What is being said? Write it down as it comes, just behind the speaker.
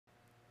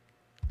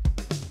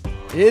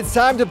It's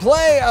time to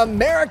play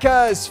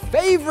America's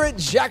favorite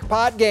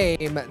jackpot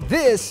game.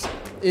 This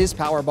is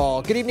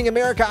Powerball. Good evening,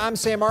 America. I'm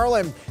Sam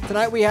Arlen.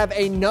 Tonight we have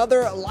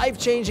another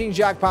life-changing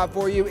jackpot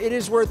for you. It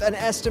is worth an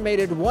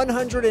estimated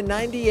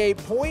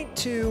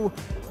 $198.2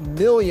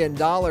 million.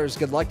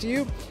 Good luck to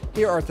you.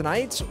 Here are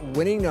tonight's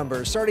winning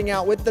numbers, starting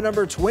out with the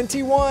number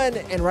 21,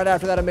 and right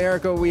after that,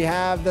 America, we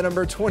have the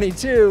number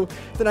 22.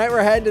 Tonight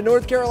we're heading to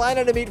North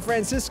Carolina to meet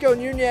Francisco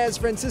Nunez.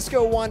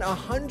 Francisco won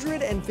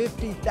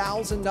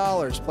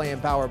 $150,000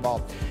 playing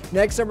Powerball.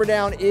 Next number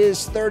down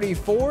is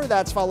 34.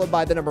 That's followed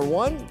by the number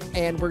 1,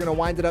 and we're going to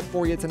wind it up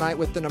for you tonight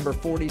with the number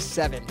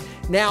 47.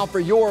 Now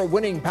for your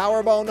winning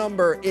Powerball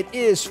number, it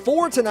is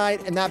 4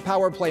 tonight, and that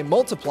power play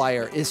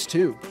multiplier is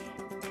 2.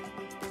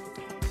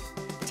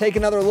 Take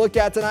another look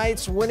at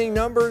tonight's winning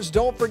numbers.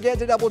 Don't forget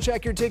to double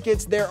check your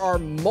tickets. There are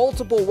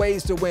multiple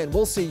ways to win.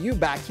 We'll see you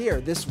back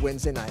here this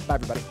Wednesday night. Bye,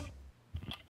 everybody.